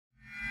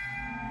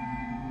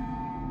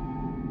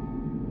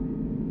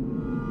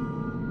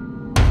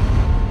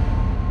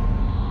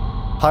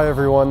Hi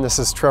everyone, this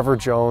is Trevor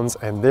Jones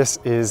and this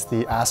is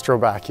the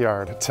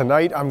AstroBackyard.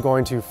 Tonight I'm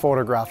going to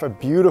photograph a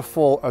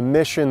beautiful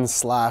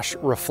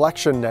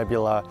emission/reflection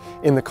nebula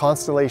in the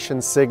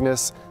constellation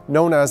Cygnus,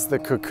 known as the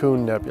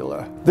Cocoon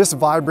Nebula. This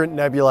vibrant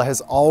nebula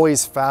has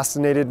always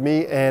fascinated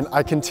me and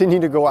I continue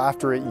to go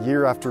after it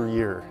year after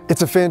year.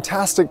 It's a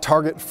fantastic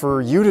target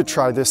for you to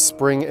try this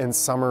spring and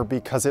summer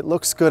because it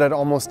looks good at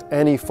almost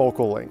any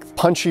focal length.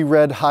 Punchy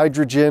red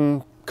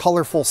hydrogen,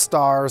 colorful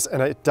stars,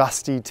 and a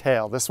dusty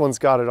tail. This one's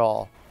got it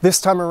all. This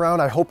time around,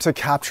 I hope to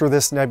capture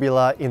this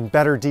nebula in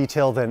better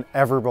detail than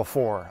ever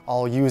before.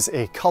 I'll use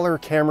a color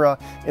camera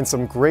and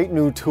some great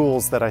new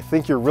tools that I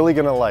think you're really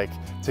gonna like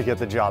to get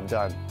the job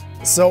done.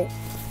 So,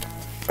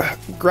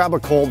 grab a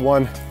cold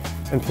one,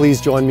 and please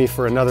join me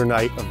for another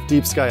night of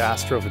deep sky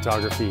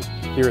astrophotography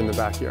here in the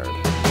backyard.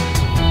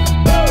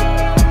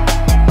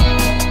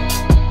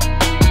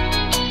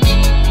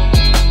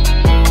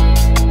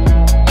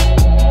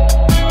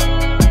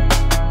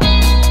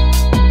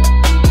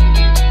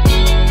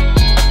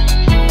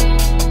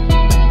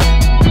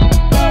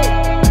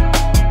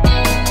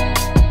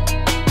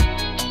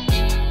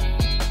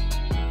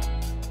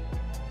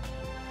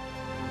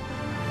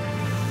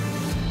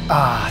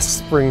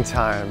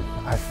 Springtime.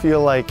 I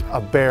feel like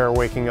a bear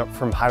waking up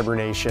from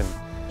hibernation.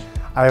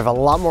 I have a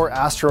lot more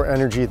astro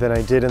energy than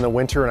I did in the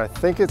winter, and I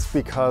think it's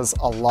because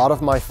a lot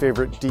of my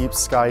favorite deep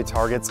sky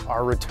targets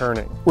are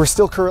returning. We're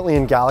still currently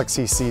in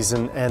galaxy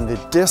season, and the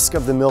disk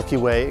of the Milky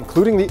Way,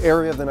 including the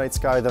area of the night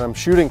sky that I'm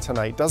shooting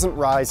tonight, doesn't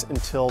rise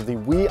until the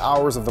wee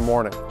hours of the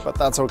morning, but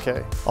that's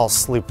okay. I'll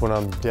sleep when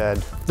I'm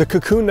dead. The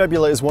Cocoon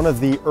Nebula is one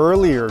of the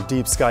earlier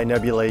deep sky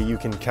nebulae you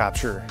can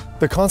capture.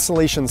 The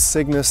constellation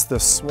Cygnus, the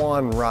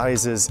swan,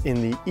 rises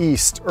in the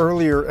east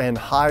earlier and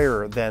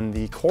higher than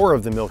the core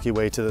of the Milky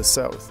Way to the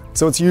south.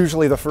 So it's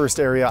usually the first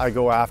area I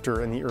go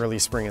after in the early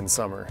spring and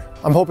summer.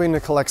 I'm hoping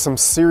to collect some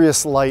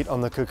serious light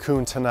on the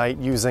Cocoon tonight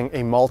using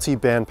a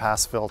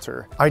multi-bandpass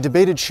filter. I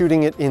debated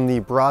shooting it in the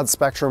broad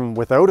spectrum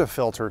without a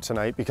filter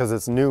tonight because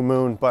it's new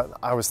moon, but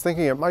I was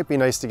thinking it might be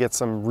nice to get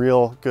some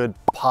real good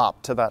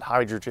pop to that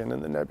hydrogen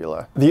in the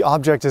nebula. The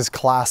object is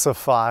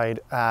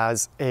classified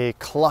as a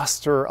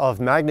cluster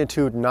of magnitude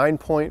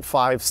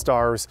 9.5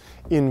 stars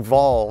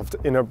involved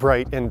in a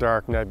bright and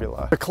dark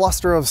nebula. The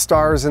cluster of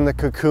stars in the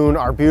Cocoon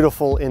are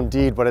beautiful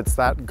indeed, but it's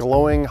that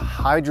glowing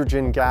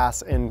hydrogen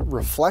gas and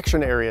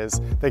reflection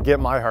areas that get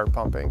my heart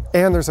pumping.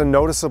 And there's a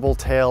noticeable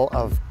tail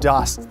of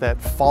dust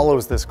that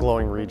follows this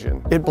glowing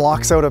region. It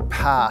blocks out a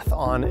path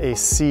on a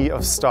sea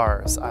of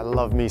stars. I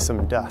love me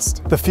some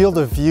dust. The field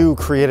of view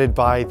created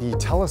by the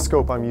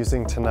telescope I'm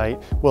using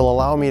tonight will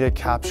allow me to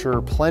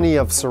capture plenty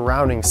of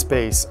surrounding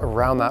space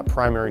around that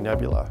primary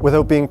nebula.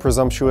 Without being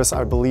presumptuous,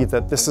 I believe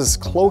that this is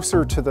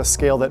closer to the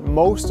scale that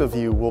most of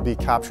you will be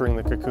capturing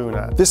the Cocoon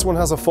at. This one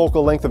has a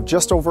focal length of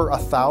just over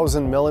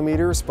 1,000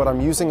 millimeters, but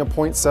I'm using a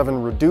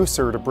 0.7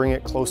 reducer to bring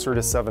it closer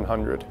to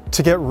 700.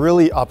 To get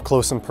really up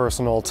close and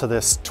personal to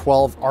this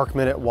 12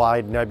 arc-minute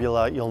wide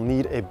nebula, you'll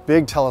need a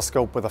big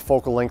telescope with a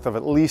focal length of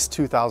at least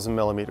 2,000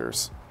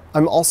 millimeters.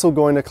 I'm also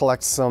going to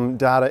collect some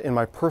data in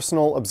my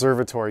personal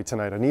observatory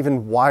tonight, an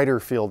even wider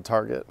field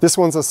target. This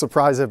one's a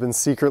surprise I've been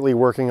secretly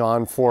working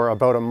on for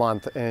about a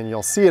month, and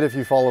you'll see it if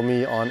you follow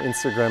me on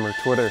Instagram or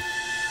Twitter.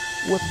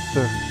 What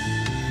the?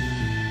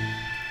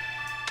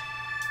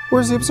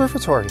 Where's the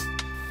observatory?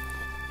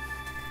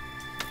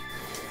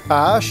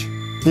 Ash,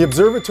 the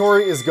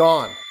observatory is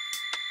gone.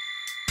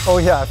 Oh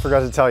yeah, I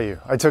forgot to tell you,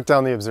 I took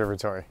down the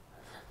observatory.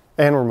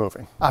 And we're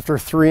moving. After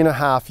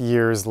 3.5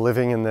 years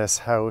living in this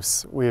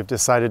house, we have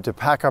decided to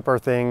pack up our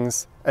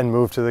things and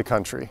move to the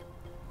country.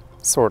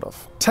 Sort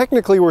of.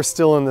 Technically, we're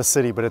still in the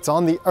city, but it's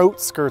on the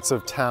outskirts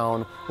of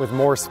town with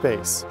more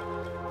space.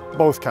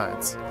 Both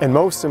kinds. And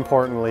most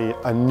importantly,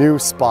 a new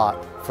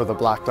spot for the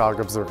Black Dog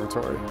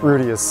Observatory.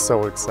 Rudy is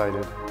so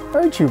excited.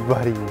 Aren't you,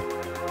 buddy?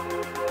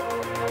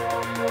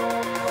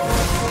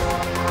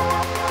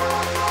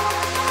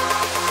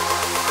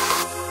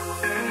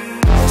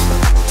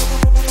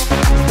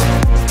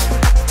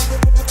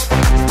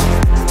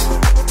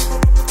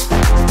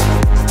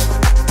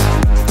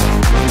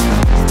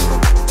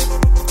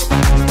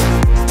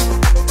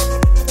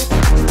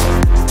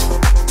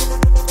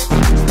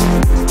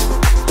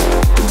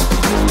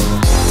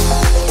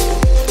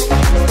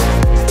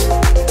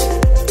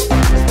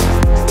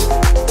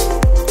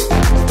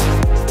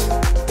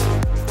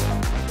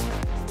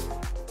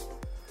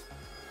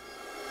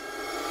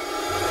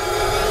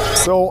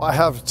 So I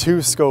have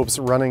 2 scopes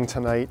running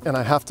tonight and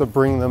I have to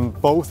bring them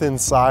both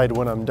inside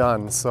when I'm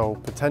done so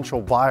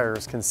potential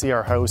buyers can see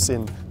our house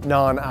in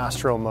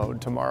non-astro mode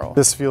tomorrow.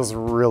 This feels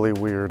really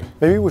weird.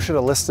 Maybe we should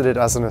have listed it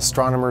as an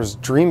astronomer's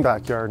dream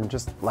backyard and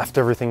just left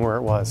everything where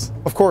it was.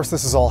 Of course,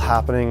 this is all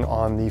happening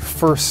on the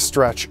first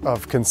stretch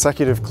of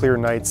consecutive clear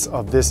nights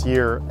of this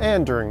year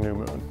and during new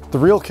moon. The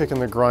real kick in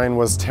the grind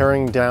was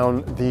tearing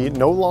down the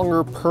no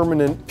longer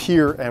permanent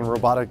pier and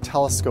robotic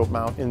telescope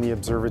mount in the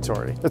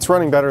observatory. It's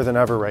running better than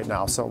ever right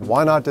now, so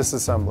why not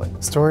disassemble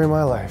it? Story of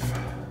my life.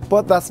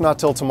 But that's not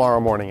till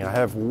tomorrow morning. I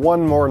have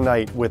one more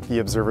night with the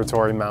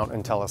observatory mount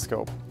and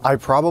telescope. I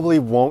probably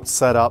won't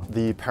set up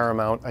the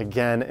Paramount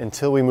again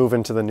until we move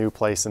into the new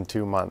place in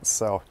 2 months.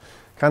 So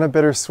kind of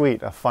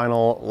bittersweet, a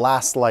final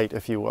last light,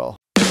 if you will.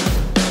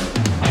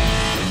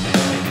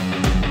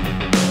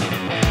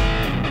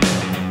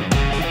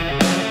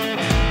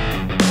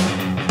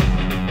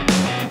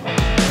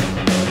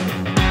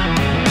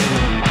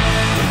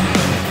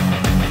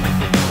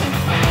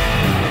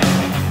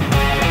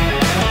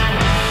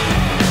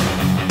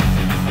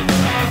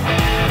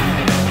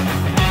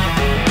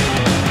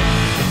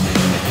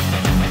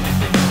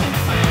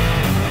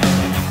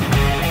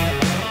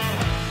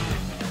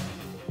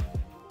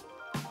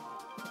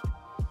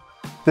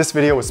 This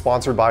video was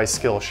sponsored by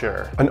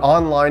Skillshare, an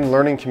online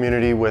learning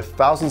community with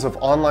thousands of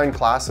online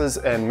classes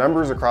and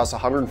members across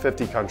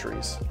 150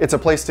 countries. It's a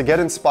place to get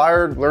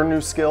inspired, learn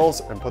new skills,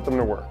 and put them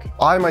to work.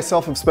 I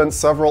myself have spent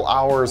several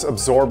hours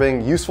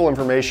absorbing useful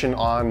information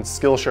on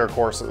Skillshare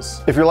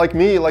courses. If you're like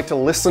me, you like to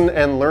listen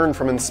and learn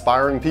from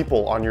inspiring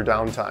people on your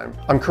downtime.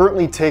 I'm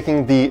currently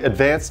taking the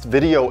Advanced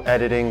Video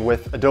Editing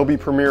with Adobe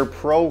Premiere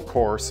Pro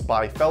course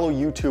by fellow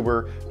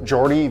YouTuber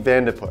Jordy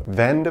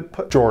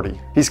Jordy.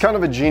 He's kind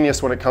of a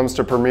genius when it comes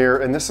to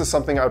Premiere, and this is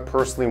something I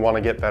personally want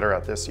to get better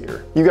at this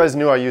year. You guys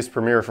knew I used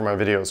Premiere for my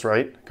videos,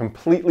 right?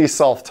 Completely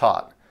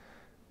self-taught.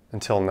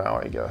 Until now,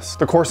 I guess.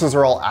 The courses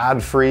are all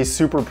ad-free,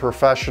 super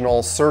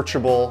professional,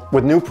 searchable,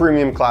 with new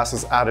premium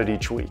classes added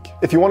each week.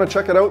 If you want to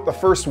check it out, the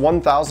first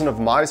 1,000 of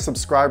my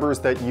subscribers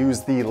that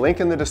use the link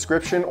in the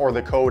description or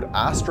the code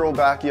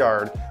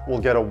AstroBackyard will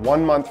get a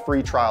 1-month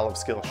free trial of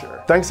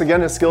Skillshare. Thanks again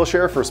to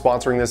Skillshare for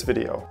sponsoring this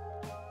video.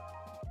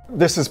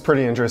 This is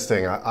pretty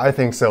interesting. I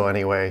think so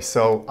anyway.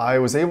 So I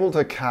was able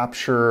to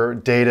capture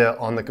data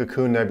on the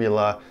Cocoon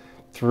Nebula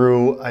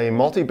through a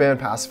multi-band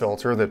pass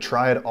filter, the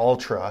Triad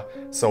Ultra.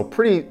 So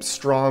pretty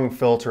strong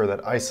filter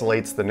that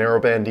isolates the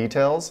narrowband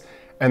details.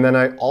 And then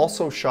I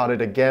also shot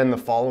it again the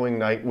following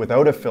night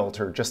without a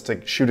filter, just to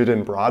shoot it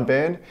in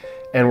broadband.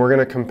 And we're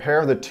gonna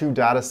compare the two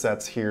data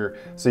sets here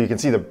so you can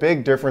see the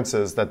big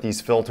differences that these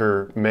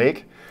filters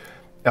make.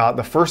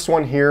 The first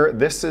one here,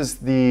 this is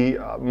the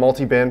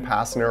multi-band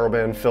pass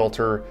narrowband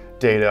filter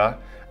data,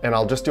 and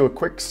I'll just do a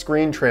quick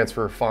screen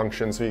transfer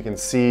function so you can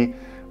see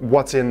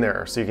what's in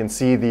there. So you can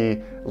see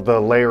the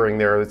layering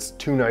there. It's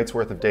 2 nights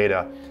worth of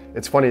data.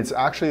 It's funny, it's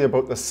actually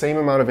about the same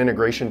amount of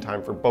integration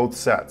time for both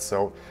sets,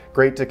 so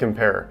great to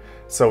compare.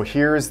 So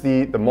here's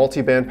the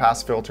multi-band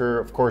pass filter.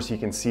 Of course, you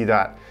can see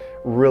that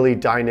really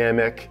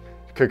dynamic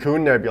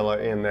Cocoon Nebula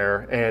in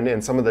there, and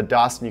in some of the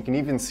dust, and you can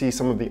even see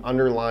some of the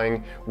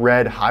underlying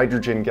red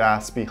hydrogen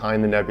gas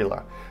behind the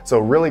nebula. So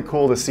really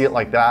cool to see it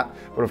like that,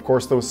 but of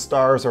course those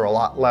stars are a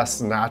lot less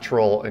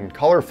natural and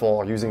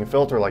colorful using a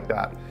filter like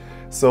that.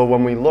 So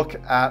when we look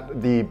at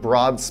the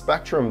broad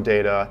spectrum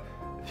data,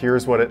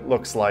 here's what it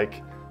looks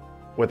like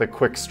with a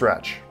quick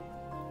stretch.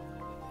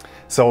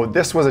 So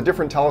this was a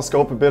different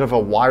telescope, a bit of a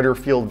wider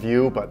field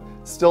view, but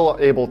still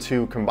able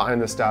to combine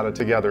this data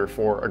together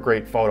for a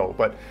great photo.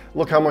 But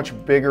look how much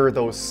bigger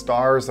those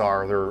stars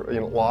are. They're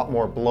a lot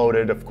more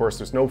bloated. Of course,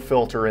 there's no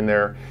filter in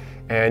there.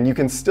 And you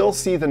can still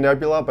see the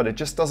nebula, but it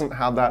just doesn't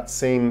have that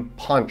same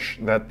punch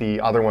that the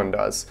other one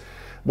does.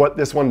 What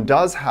this one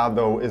does have,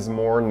 though, is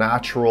more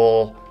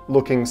natural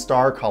looking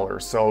star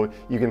colors. So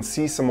you can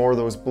see some more of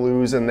those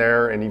blues in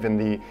there, and even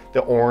the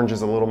orange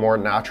is a little more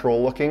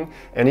natural looking,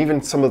 and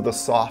even some of the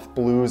soft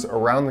blues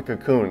around the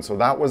cocoon. So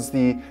that was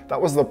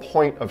the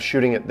point of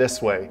shooting it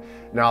this way.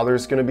 Now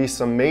there's going to be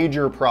some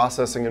major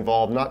processing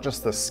involved, not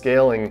just the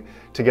scaling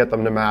to get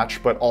them to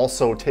match, but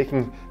also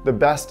taking the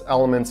best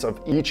elements of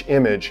each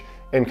image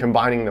and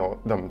combining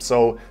them.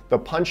 So the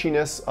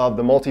punchiness of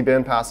the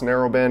multi-band pass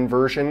narrowband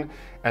version,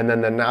 and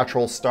then the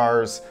natural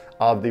stars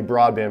of the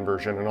broadband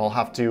version. And I'll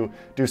have to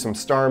do some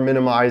star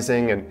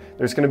minimizing, and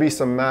there's going to be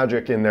some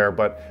magic in there,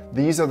 but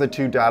these are the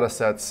two data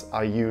sets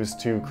I used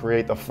to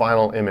create the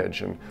final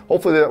image. And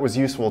hopefully that was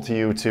useful to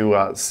you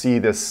to see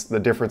the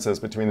differences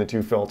between the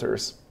two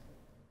filters.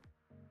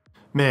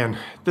 Man,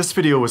 this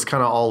video was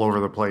kind of all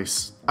over the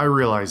place. I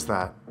realized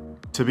that.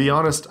 To be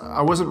honest,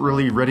 I wasn't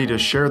really ready to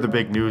share the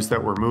big news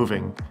that we're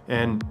moving,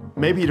 and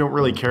maybe you don't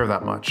really care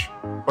that much.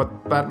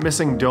 But that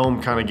missing dome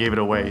kind of gave it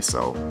away,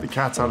 so the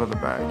cat's out of the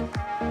bag.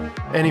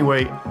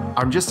 Anyway,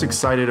 I'm just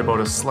excited about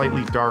a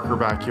slightly darker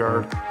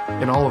backyard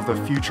and all of the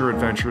future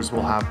adventures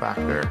we'll have back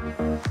there.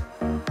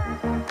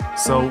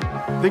 So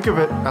think of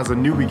it as a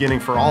new beginning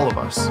for all of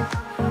us,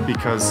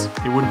 because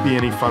it wouldn't be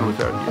any fun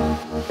without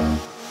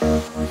you.